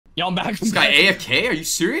Yo, I'm back. This guy AFK? Are you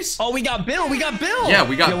serious? Oh, we got Bill. We got Bill. Yeah,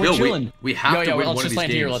 we got Bill. Chilling. We have to win let's one of just these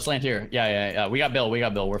land games. here. Let's land here. Yeah. We got Bill. We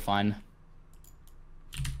got Bill. We're fine.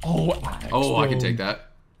 Oh, I can take that.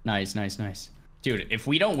 Nice. Dude, if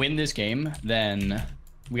we don't win this game, then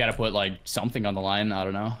we gotta put like something on the line. I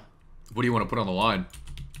don't know. What do you want to put on the line?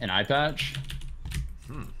 An eye patch.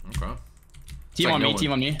 Okay. Team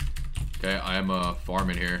on me. Okay, I am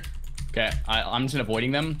farming here. Okay, I'm just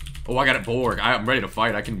avoiding them. Oh, I got it Borg. I'm ready to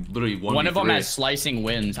fight. I can literally 1v3. One of them has slicing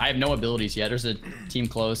wins. I have no abilities yet. There's a team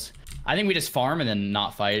close. I think we just farm and then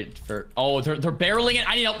not fight for. Oh, they're barreling it.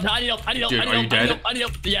 I need help. Dude, are you dead? I need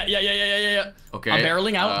help. Yeah. Okay. I'm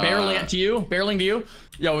barreling out. Barreling to you. Barreling to you.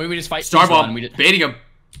 Yo, we just fight. Starbomb. Baiting him.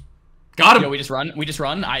 Got him. Yo, we just run.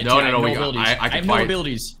 No, I have no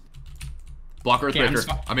abilities. Block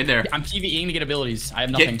Earthbreaker. I'm in there. I'm PvEing to get abilities. I have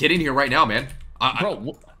nothing. Get in here right now, man.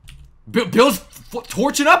 Bro. Bill's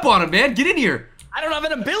torching up on him, man. Get in here. I don't have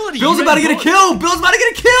an ability. Bill's about to get a kill. Bill's about to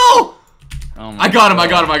get a kill. Oh I got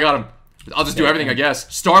him. I'll just do everything, I guess.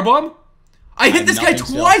 Starbomb? I hit this guy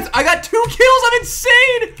twice. I got 2 kills. I'm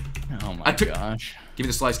insane. Oh my gosh. Give me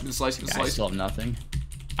the slice. I still have nothing.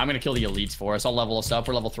 I'm going to kill the elites for us. I'll level us up.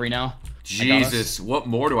 We're level 3 now. Jesus. What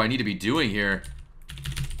more do I need to be doing here?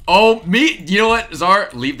 Oh, me. You know what, Czar?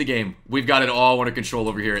 Leave the game. We've got it all under control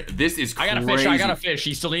over here. This is crazy. I got a fish.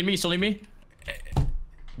 You still need me?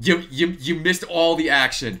 You missed all the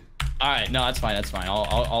action. All right. No, that's fine.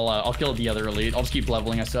 I'll kill the other elite. I'll just keep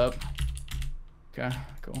leveling us up. Okay,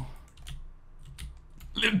 cool.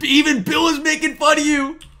 Even Bill is making fun of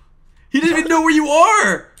you. He doesn't even know where you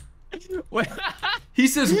are. He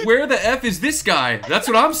says, where the F is this guy? That's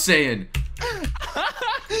what I'm saying.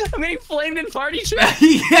 I'm getting flamed in party chat.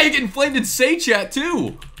 Yeah, you're getting flamed in say chat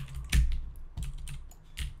too.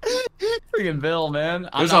 Freaking Bill, man.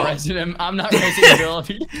 I'm not resing him. I'm not resing Bill.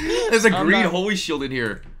 There's a green holy shield in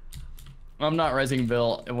here. I'm not resing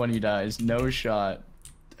Bill when he dies. No shot.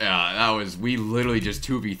 Yeah, we literally just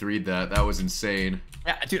 2v3'd that. That was insane.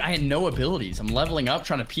 Yeah, dude, I had no abilities. I'm leveling up,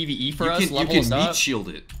 trying to PvE for us. You can meat shield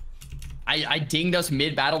it. I dinged us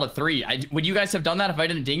mid-battle to 3. Would you guys have done that if I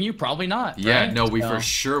didn't ding you? Probably not. Yeah, right? no, we for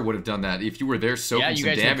sure would have done that. If you were there soaking some damage.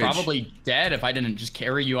 Yeah, you guys were probably dead if I didn't just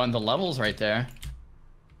carry you on the levels right there.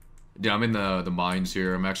 Yeah, I'm in the mines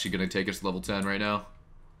here. I'm actually going to take us to level 10 right now.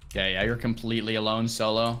 Yeah, you're completely alone,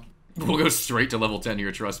 solo. We'll go straight to level 10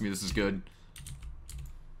 here. Trust me, this is good.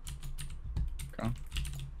 Okay.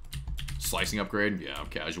 Slicing upgrade? Yeah, I'm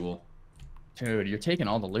casual. Dude, you're taking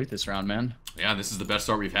all the loot this round, man. Yeah, this is the best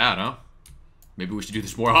start we've had, huh? Maybe we should do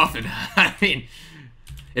this more often. I mean,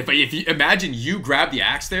 if you imagine you grab the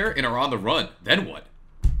axe there and are on the run, then what?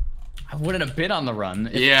 I wouldn't have been on the run.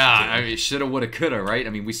 Yeah, I mean, shoulda, woulda, coulda, right? I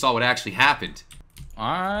mean, we saw what actually happened. All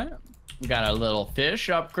right, we got a little fish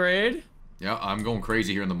upgrade. Yeah, I'm going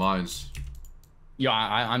crazy here in the mines. Yeah,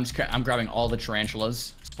 I'm grabbing all the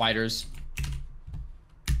tarantulas, spiders.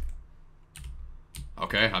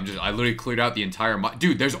 Okay, I literally cleared out the entire mine.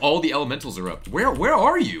 Dude, there's all the elementals are up. Where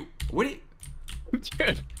are you? What are you?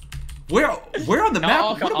 Dude. Where on the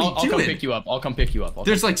map? What are we doing? I'll come pick you up. I'll come pick you up.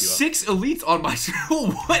 There's like 6 elites on my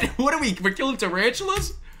school. What are we? We're killing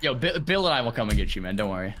tarantulas? Yo, Bill and I will come and get you, man. Don't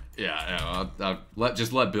worry. Yeah.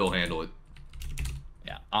 Just let Bill handle it.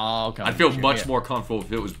 Yeah, I'll come. I'd feel much more comfortable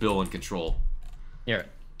if it was Bill in control. Here,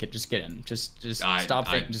 just get in. Just stop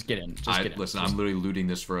thinking. Just get in. Just get in. Listen, I'm literally looting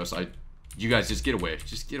this for us. You guys just get away.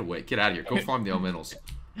 Just get away. Get out of here. Go farm the elementals.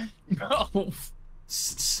 No.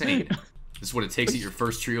 It's insane. This is what it takes at your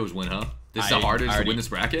first trios win, huh? This is how hard it is to win this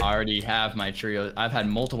bracket? I already have my trio. I've had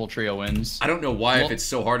multiple trio wins. I don't know why, if it's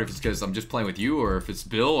so hard, if it's because I'm just playing with you, or if it's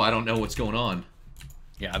Bill. I don't know what's going on.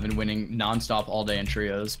 Yeah, I've been winning non-stop all day in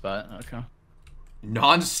trios, but okay.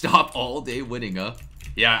 Non-stop all day winning, huh?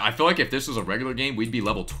 Yeah, I feel like if this was a regular game, we'd be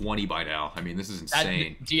level 20 by now. I mean, this is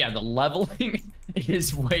insane. Yeah, the leveling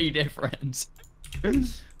is way different.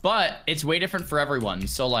 But it's way different for everyone.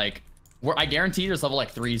 So, like, I guarantee there's level,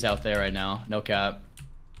 like, 3s out there right now. No cap.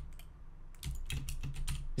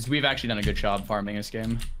 Because we've actually done a good job farming this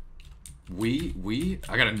game. I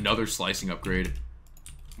got another slicing upgrade.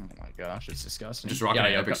 Oh my gosh, it's disgusting. Just rocking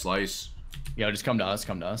an epic slice. Yeah, just come to us,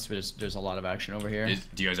 There's a lot of action over here.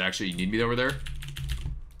 Do you guys actually need me over there?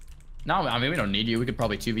 No, I mean, we don't need you. We could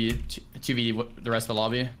probably 2v the rest of the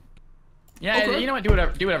lobby. Yeah, okay. You know what? Do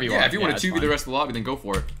whatever you want. Yeah, if you want to 2v the rest of the lobby, then go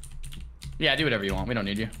for it. Yeah, do whatever you want. We don't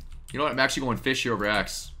need you. You know what? I'm actually going fish here over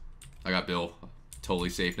axe. I got Bill. Totally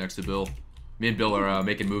safe next to Bill. Me and Bill are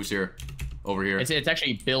making moves here. Over here. It's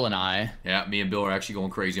actually Bill and I. Yeah, me and Bill are actually going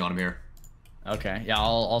crazy on him here. Okay, yeah,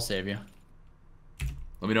 I'll save you.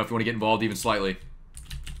 Let me know if you want to get involved even slightly.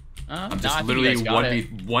 I'm just literally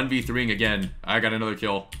 1v3ing again. I got another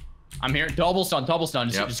kill. I'm here. Double stun.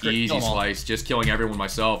 Yep, Just easy slice. Just killing everyone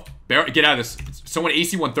myself. Get out of this. Someone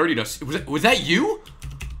AC 130 us. Was that you?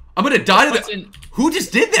 I'm gonna die to the. Who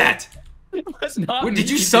just did that? It was not me, did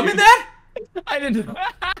you summon that? I didn't.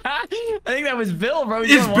 I think that was Bill, bro.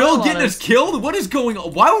 Is Bill getting us killed? What is going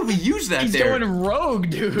on? Why would we use that He's there? going rogue,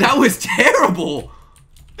 dude. That was terrible.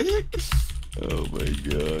 Oh my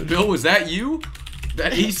god. Bill, was that you?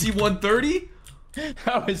 That AC 130?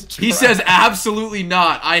 That was trash. He says absolutely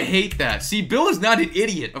not. I hate that. See, Bill is not an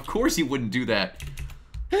idiot. Of course he wouldn't do that.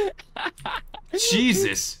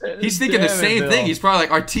 Jesus. He's thinking the same thing. He's probably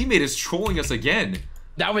like, our teammate is trolling us again.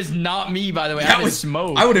 That was not me, by the way. That was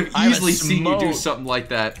smoke. I would have easily seen you do something like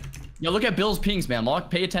that. Yo, look at Bill's pings, man.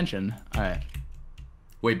 Pay attention. All right.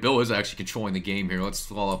 Wait, Bill is actually controlling the game here. Let's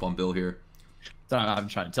follow up on Bill here. I'm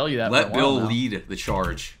trying to tell you that. Let Bill lead the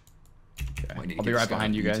charge. Okay. I'll be right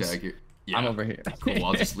behind you guys. Yeah. I'm over here. Cool,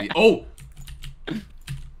 I'll just lead. Oh!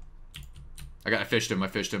 I fished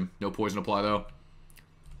him. No poison apply, though.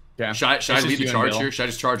 Yeah. Should I lead the charge here? Should I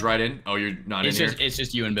just charge right in? Oh, you're not in here? It's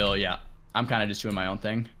just you and Bill, yeah. I'm kind of just doing my own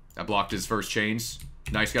thing. I blocked his first chains.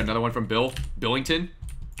 Nice, got another one from Bill. Billington.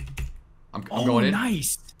 I'm going in.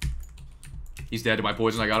 Nice. He's dead to my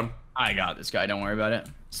poison. I got him. I got this guy. Don't worry about it.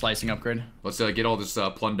 Slicing upgrade. Let's get all this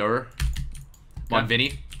plunder. Come on,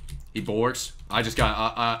 Vinny. He bulwarks. I just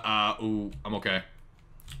got, ooh, I'm okay.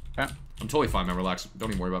 Okay. I'm totally fine, man. Relax.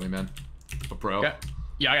 Don't even worry about me, man. A pro. Okay.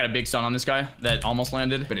 Yeah, I got a big stun on this guy that almost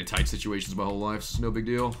landed. Been in tight situations my whole life. It's no big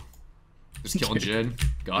deal. Just killing Jin.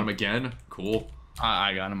 Got him again. Cool.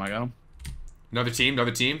 I got him. Another team.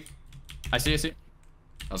 I see.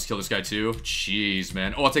 Let's kill this guy too. Jeez,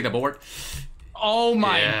 man. Oh, I'll take that bulwark. Oh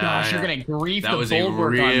my gosh, you're gonna grief the bulwark. That was a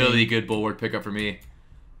really good bulwark pickup for me.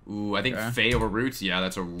 Ooh, I think Faye over Roots. Yeah,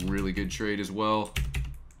 that's a really good trade as well.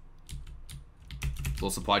 Little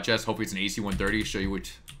supply chest. Hopefully it's an AC 130. Show you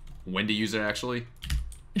when to use it actually.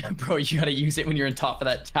 Bro, you gotta use it when you're on top of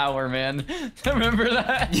that tower, man. Remember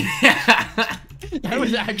that? Yeah. That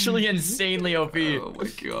was actually insanely OP. Oh my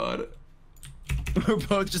god. We're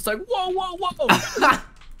both just like, whoa.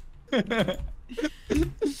 They're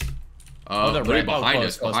right behind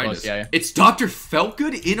us. Yeah. It's Dr.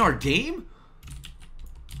 Feltgood in our game?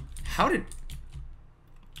 How did...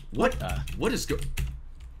 What is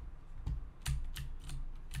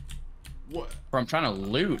What? Bro, I'm trying to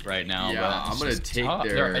loot right now. Yeah, but I'm gonna take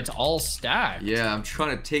their... It's all stacked. Yeah, I'm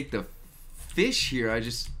trying to take the fish here.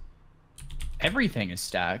 Everything is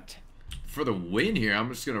stacked. For the win here, I'm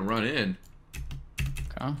just gonna run in.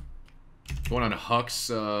 Okay. Going on a Hux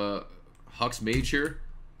mage here.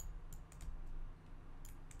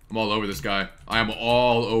 I'm all over this guy. I am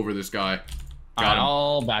all over this guy. Got him.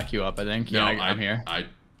 I'll back you up, I think. Yeah, I'm here. Yeah,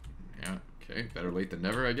 okay. Better late than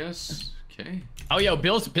never, I guess. Okay. Oh, yo,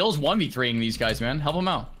 Bill's 1v3ing these guys, man. Help him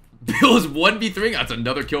out. Bill's 1v3? That's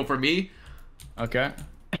another kill for me. Okay.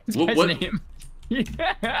 What? Name?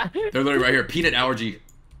 They're literally right here. Peanut allergy.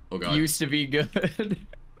 Oh, God. Used to be good.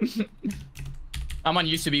 I'm on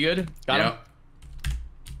used to be good. Got him.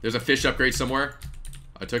 There's a fish upgrade somewhere.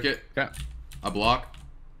 I took it. Okay. I block.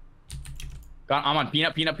 I'm on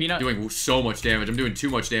peanut. Doing so much damage. I'm doing too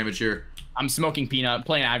much damage here. I'm smoking peanut,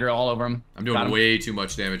 playing aggro all over him. I'm doing way too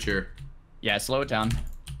much damage here. Yeah, slow it down.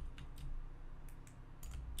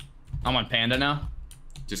 I'm on panda now.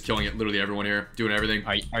 Just killing it, literally everyone here, doing everything.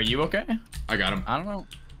 Are you okay? I got him. I don't know.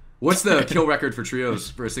 What's the kill record for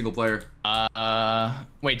trios for a single player?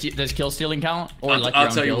 Wait, does kill stealing count? Or I'll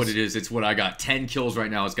tell you what it is. It's what I got. 10 kills right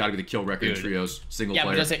now. It's got to be the kill record in trios, single player.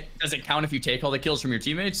 Yeah, but does it count if you take all the kills from your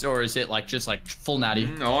teammates, or is it like just like full natty?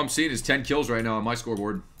 All I'm seeing is 10 kills right now on my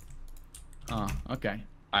scoreboard. Oh, okay.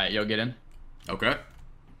 All right, yo, get in. Okay.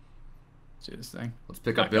 Let's do this thing. Let's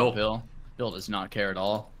pick up Bill. Bill does not care at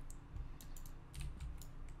all.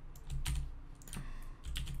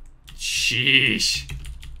 Sheesh.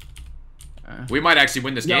 We might actually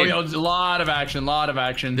win this game. Yo, there's a lot of action,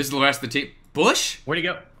 This is the rest of the team. Bush? Where'd he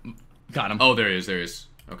go? Got him. Oh, there he is.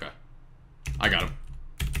 Okay. I got him.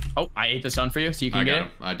 Oh, I ate the stun for you, so you can get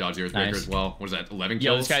it. I dodged the Earthbreaker as well. What is that, 11 kills?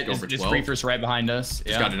 Yo, this guy is Reaper's right behind us.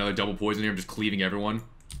 Just got another double poison here. I'm just cleaving everyone.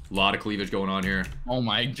 A lot of cleavage going on here. Oh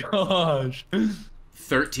my gosh.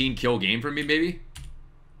 13 kill game for me, baby.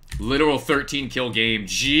 Literal 13 kill game.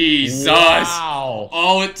 Jesus. Wow.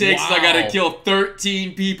 All it takes is I gotta kill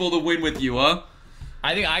 13 people to win with you, huh?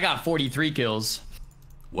 I think I got 43 kills.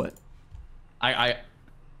 What? Okay,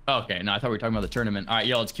 no, I thought we were talking about the tournament. All right,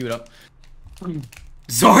 yo, let's queue it up.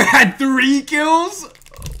 Zara had 3 kills?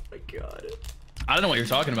 Oh my god. I don't know what you're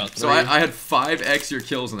talking about. So I had 5x your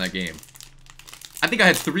kills in that game. I think I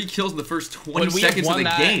had 3 kills in the first 20 seconds of the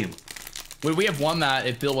game. Would we have won that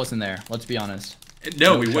if Bill wasn't there? Let's be honest.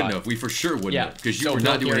 No, we wouldn't have. We for sure wouldn't have. Because you were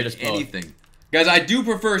not doing anything. Guys, I do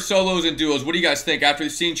prefer solos and duos. What do you guys think? After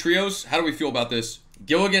seeing trios, how do we feel about this?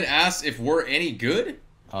 Gilligan asks if we're any good.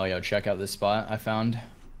 Oh, yo, check out this spot I found.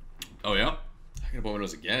 Oh, yeah? I can open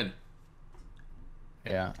windows again.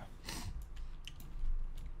 Yeah.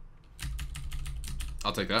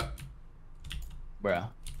 I'll take that. Bruh.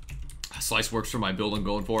 Slice works for my build I'm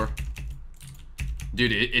going for.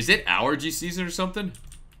 Dude, is it allergy season or something?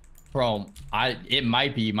 Bro, it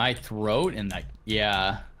might be my throat and like,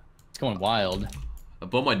 yeah. It's going wild.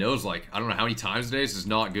 Above my nose, like, I don't know how many times today. This is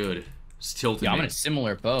not good. It's tilting Yeah, I'm me. in a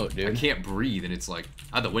similar boat, dude. I can't breathe, and it's like,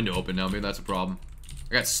 I have the window open now. Maybe that's a problem.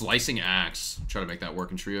 I got slicing axe. Try to make that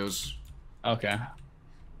work in trios. Okay.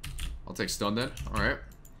 I'll take stun then. All right.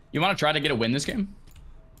 You want to try to get a win this game?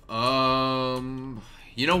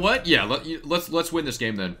 You know what? Yeah, let's win this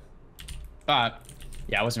game then.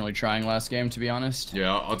 Yeah, I wasn't really trying last game, to be honest.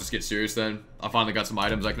 Yeah, I'll just get serious then. I finally got some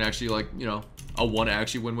items I can actually, like, you know, I want to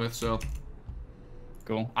actually win with, so.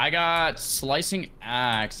 Cool. I got slicing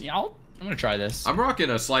axe. Yeah, I'm gonna try this. I'm rocking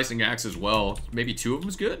a slicing axe as well. Maybe 2 of them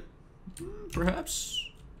is good? Perhaps?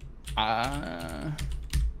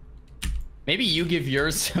 Maybe you give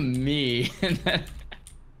yours to me.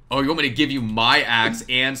 Oh, you want me to give you my axe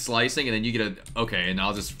and slicing, and then you get a... Okay, and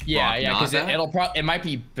I'll just... Yeah, because it might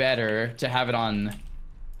be better to have it on...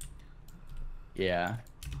 Yeah.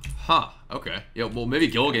 Huh, okay. Yeah, well, maybe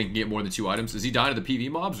Gilligan can get more than 2 items. Is he dying to the PV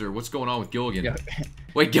mobs, or what's going on with Gilligan? Yo.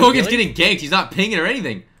 Wait, Gilligan's getting ganked. He's not pinging or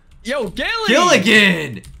anything. Yo,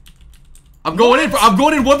 Gilligan! I'm going in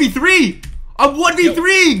 1v3! I'm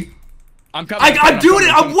 1v3! I'm coming. I'm doing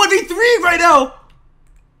it! I'm 1v3 right now!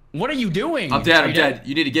 What are you doing? I'm dead, I'm dead.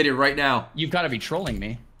 You need to get here right now. You've got to be trolling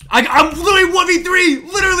me. I'm literally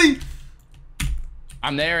 1v3! Literally!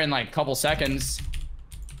 I'm there in like a couple seconds.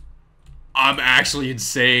 I'm actually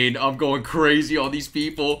insane. I'm going crazy on these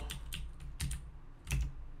people.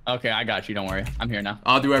 Okay, I got you. Don't worry. I'm here now.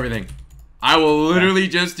 I'll do everything. I will literally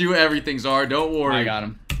just do everything, Czar. Don't worry. I got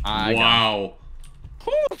him. Wow.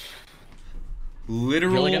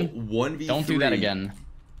 Literal 1v3. Don't do that again.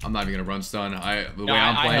 I'm not even gonna run stun. The way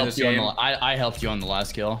I'm playing this game. I helped you on the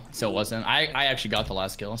last kill, so it wasn't. I actually got the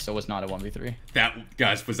last kill, so it was not a 1v3. That,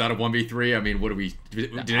 guys, was that a 1v3? I mean, what do we?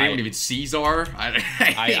 Did anyone even see Czar?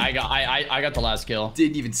 I got the last kill.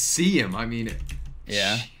 Didn't even see him. I mean.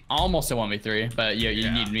 Yeah. Almost a 1v3, but yeah, you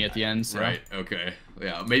needed me at the end. So. Right. Okay.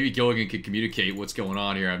 Yeah. Maybe Gilligan could communicate what's going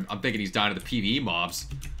on here. I'm thinking he's dying to the PvE mobs.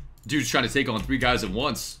 Dude's trying to take on 3 guys at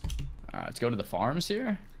once. Let's go to the farms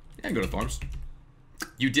here. Yeah, go to the farms.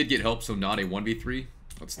 You did get help, so not a 1v3.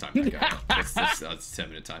 Let's time that guy out. That's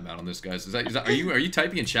 10-minute timeout on this, guys. Are you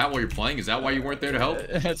typing in chat while you're playing? Is that why you weren't there to help?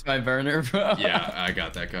 That's my burner, bro. Yeah, I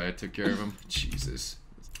got that guy. I took care of him. Jesus.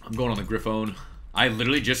 I'm going on the Griffon. I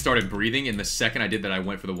literally just started breathing, and the second I did that, I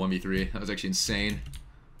went for the 1v3. That was actually insane.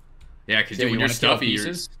 Yeah, because when you're stuffy,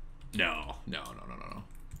 you're... No.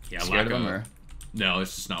 Yeah, scared of them, or? No,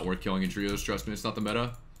 it's just not worth killing in trios. Trust me, it's not the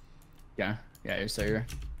meta. Yeah, so you're...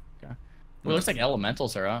 Well, it looks like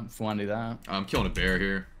elementals are up if you want to do that. I'm killing a bear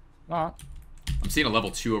here. Oh. I'm seeing a level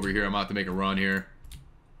 2 over here. I'm about to make a run here.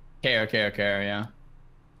 Care, yeah.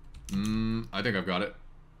 I think I've got it.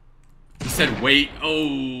 He said wait.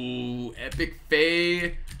 Oh, epic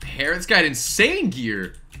Faye. Parents got insane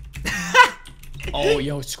gear. Oh,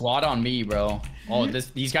 yo, squad on me, bro. Oh,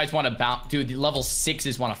 these guys want to bounce. Dude, the level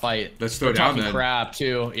 6s want to fight. Let's throw down then. Crap,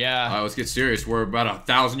 too. Yeah. All right, let's get serious. We're about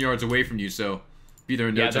 1,000 yards away from you, so be there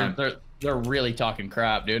in no time. They're really talking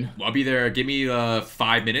crap, dude. I'll be there. Give me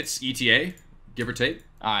 5 minutes ETA, give or take.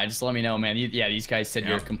 Alright, just let me know, man. Yeah, these guys said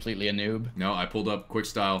you're completely a noob. No, I pulled up quick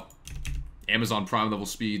style. Amazon Prime level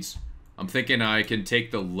speeds. I'm thinking I can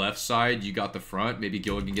take the left side. You got the front. Maybe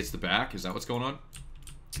Gilligan gets the back. Is that what's going on?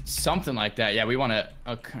 Something like that. Yeah, we want to...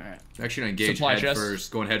 Okay. Actually, gonna engage head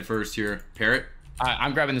first. Going head first here. Parrot.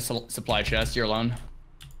 I'm grabbing the supply chest. You're alone.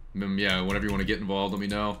 Yeah, whenever you want to get involved, let me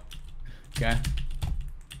know. Okay.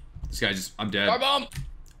 This guy just... I'm dead. Star bomb!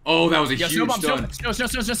 Oh, that was a huge stun.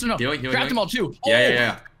 No. Healing. Grabbed them all, too.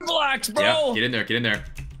 Yeah. Relax, bro. Yeah, get in there.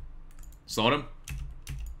 Slowed him.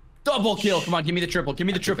 Double kill. Come on, give me the triple. Give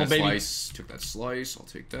me the triple, baby. Took that slice. I'll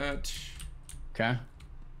take that. Okay.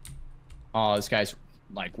 Oh, this guy's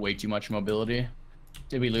like way too much mobility.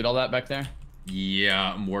 Did we loot all that back there?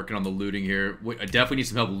 Yeah, I'm working on the looting here. I definitely need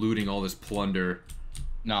some help looting all this plunder.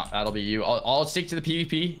 No, that'll be you. I'll stick to the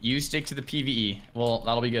PvP. You stick to the PvE. Well,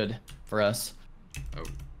 that'll be good for us. Oh.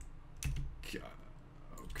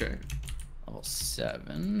 Okay. Level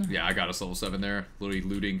 7. Yeah, I got us level 7 there. Literally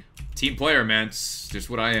looting. Team player, man. It's just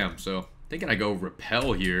what I am. So, thinking I go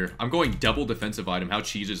repel here. I'm going double defensive item. How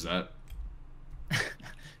cheese is that?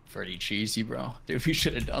 Pretty cheesy, bro. Dude, we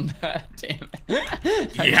should have done that. Damn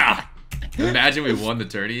it. Yeah. Imagine we won the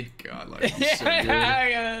tourney. God, life is so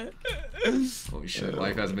good. Holy shit,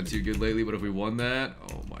 life hasn't been too good lately, but if we won that,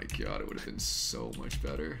 oh my god, it would have been so much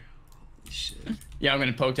better. Holy shit. Yeah, I'm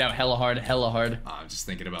gonna poke out hella hard, hella hard. I'm just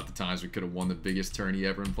thinking about the times we could have won the biggest tourney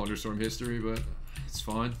ever in Plunderstorm history, but it's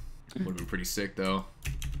fine. Would have been pretty sick though.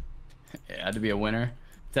 Yeah, it had to be a winner.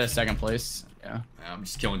 To second place. Yeah. I'm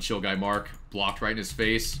just killing chill guy Mark. Blocked right in his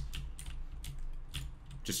face.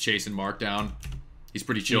 Just chasing Mark down. He's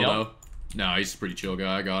pretty chill though. No, he's a pretty chill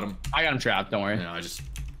guy. I got him. I got him trapped. Don't worry. No,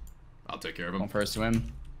 I'll take care of him. One first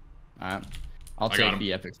swim. Alright. I'll take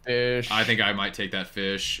the epic fish. I think I might take that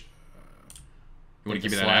fish. You want to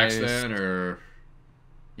give me that axe then, or?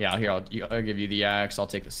 Yeah, here, I'll give you the axe. I'll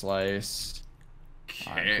take the slice.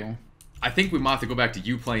 Okay. Right, cool. I think we might have to go back to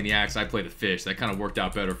you playing the axe. I play the fish. That kind of worked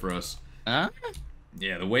out better for us.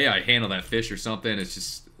 Yeah, the way I handle that fish or something, it's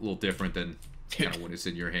just a little different than kind of when it's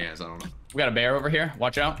in your hands. I don't know. We got a bear over here.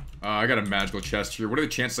 Watch out. I got a magical chest here. What are the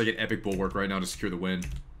chances I get epic bulwark right now to secure the win?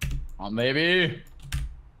 Oh, maybe.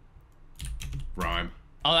 Rhyme.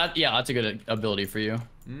 Oh, that's a good ability for you.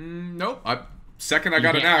 Nope. Second I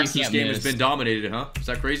got an axe, this game has been dominated, huh? Is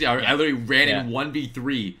that crazy? I literally ran in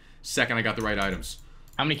 1v3 second I got the right items.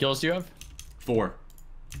 How many kills do you have? 4.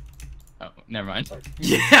 Oh, never mind.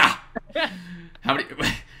 Yeah! How many?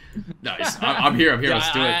 Nice. I'm here.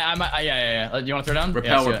 Let's do it. Yeah. You want to throw down?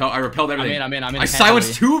 Repel. I repelled everything. I'm in. I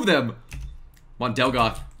silenced 2 of them. I'm on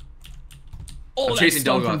Delgoth. Oh, I'm chasing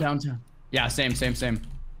Delgoth. From downtown. Yeah, same.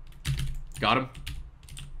 Got him.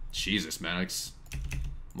 Jesus, man.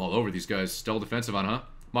 I'm all over these guys. Still defensive on, huh?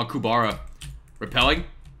 I'm on Kubara. Repelling.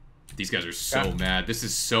 These guys are so mad. This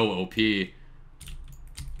is so OP.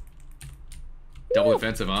 Double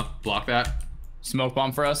defensive, huh? Block that. Smoke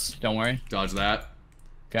bomb for us. Don't worry. Dodge that.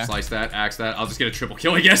 Okay. Slice that. Axe that. I'll just get a triple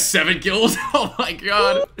kill. Yes, 7 kills. Oh my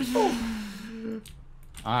god.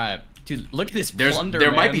 Alright. Dude, look at this plunder,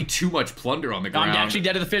 There might be too much plunder on the ground. I'm actually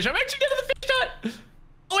dead to the fish. I'm actually dead to the fish shot.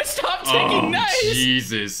 Oh, it stopped taking. Nice.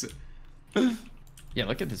 Jesus. Yeah,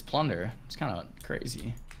 look at this plunder. It's kind of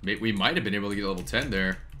crazy. We might have been able to get level 10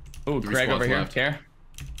 there. Oh, Greg over here. Care?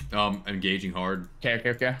 Engaging hard.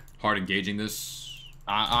 Care. Hard engaging this.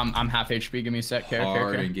 I'm half HP. Give me a sec.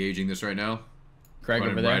 Care. Engaging this right now. Craig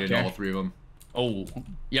over there. Right into all 3 of them. Oh.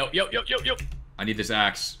 Yo. I need this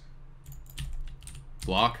axe.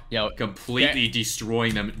 Block. Yo. Completely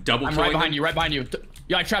destroying them. Double killing right behind you.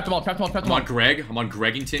 Yeah, I trapped them all. I'm on Greg. I'm on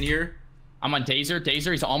Greggington here. I'm on Dazer.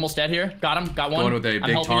 He's almost dead here. Got him. Got one. Going with a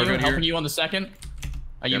big target here. Helping you on the second.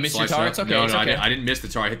 You missed your targets? Okay, no, it's okay. I didn't miss the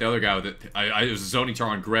tar. I hit the other guy with it. It was a zoning tar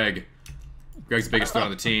on Greg. Greg's the biggest threat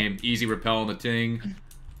on the team. Easy repel on the ting.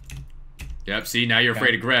 Yep, see, now you're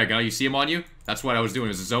afraid of Greg, huh? You see him on you? That's what I was doing, it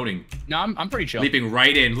was a zoning. No, I'm pretty chill. Leaping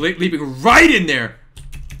right in. Leaping right in there!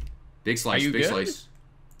 Big slice, big slice.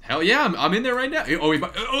 Hell yeah, I'm in there right now. Oh,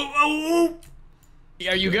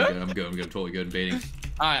 Are you good? I'm good. I'm totally good. I'm baiting.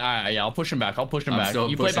 Alright, yeah, I'll push him back. You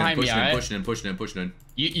play behind me, alright? Pushing in.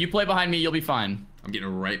 You play behind me, you'll be fine. I'm getting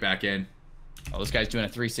right back in. Oh, this guy's doing a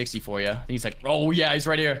 360 for you. He's like, oh yeah, he's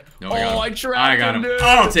right here. No, I trapped him. Dude.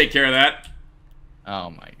 I'll take care of that.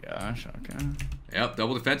 Oh my gosh, okay. Yep,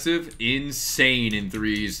 double defensive. Insane in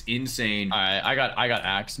 3s. Insane. Alright, I got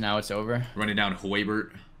axe. Now it's over. Running down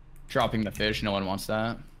Hoybert. Dropping the fish. No one wants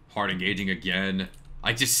that. Hard engaging again.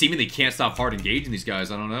 I just seemingly can't stop hard engaging these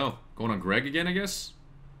guys. I don't know. Going on Greg again, I guess?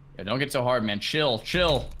 Yeah, don't get so hard, man. Chill.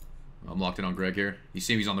 I'm locked in on Greg here. You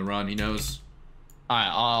see him, he's on the run. He knows.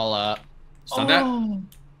 Alright, I'll, Stun that?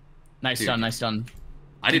 Nice stun.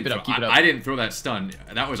 Keep it up. I didn't throw that stun.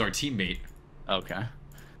 That was our teammate. Okay.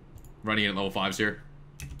 Running in at level 5s here.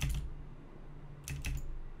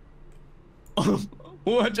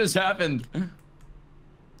 What just happened?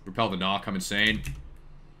 Repel the knock. I'm insane.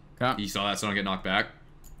 Okay. He saw that stun get knocked back.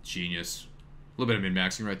 Genius. A little bit of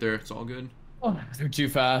min-maxing right there. It's all good. Oh, they're too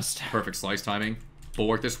fast. Perfect slice timing.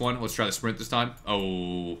 Bulwark this one. Let's try the sprint this time.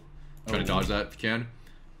 Oh. Try to dodge that if you can.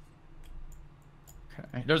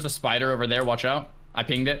 Okay. There's a spider over there. Watch out. I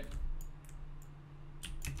pinged it.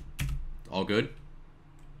 All good.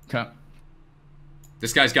 Okay.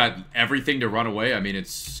 This guy's got everything to run away. I mean,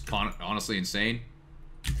 it's honestly insane.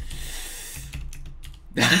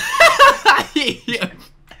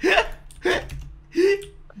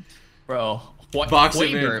 Bro. What?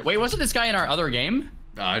 Wait, wasn't this guy in our other game?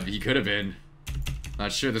 He could have been.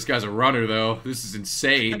 Not sure. This guy's a runner, though. This is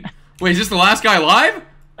insane. Wait, is this the last guy alive?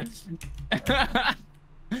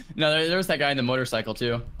 No, there was that guy in the motorcycle,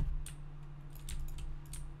 too.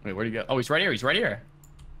 Wait, where'd he go? Oh, he's right here. He's right here.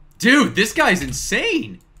 Dude, this guy's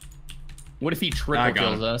insane. What if he triple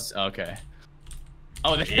kills us? Okay.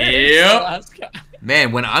 Oh, there's Yep. the last guy.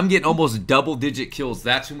 Man, when I'm getting almost double-digit kills,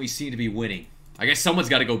 that's when we seem to be winning. I guess someone's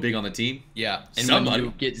got to go big on the team. Yeah, and Somebody. when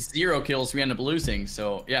you get 0 kills, we end up losing.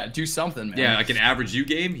 So yeah, do something, man. Yeah, like an average U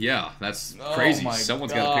game. Yeah, that's crazy.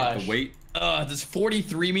 Someone's got to pick the weight. Does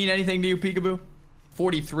 43 mean anything to you, Pikaboo?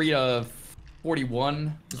 43 to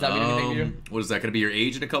 41. Does that mean anything to you? What is that going to be? Your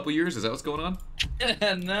age in a couple years? Is that what's going on?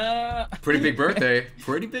 Nah. Pretty big birthday.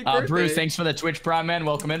 Pretty big birthday. Bruce, thanks for the Twitch Prime, man.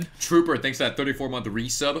 Welcome in. Trooper, thanks for that 34-month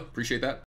resub. Appreciate that.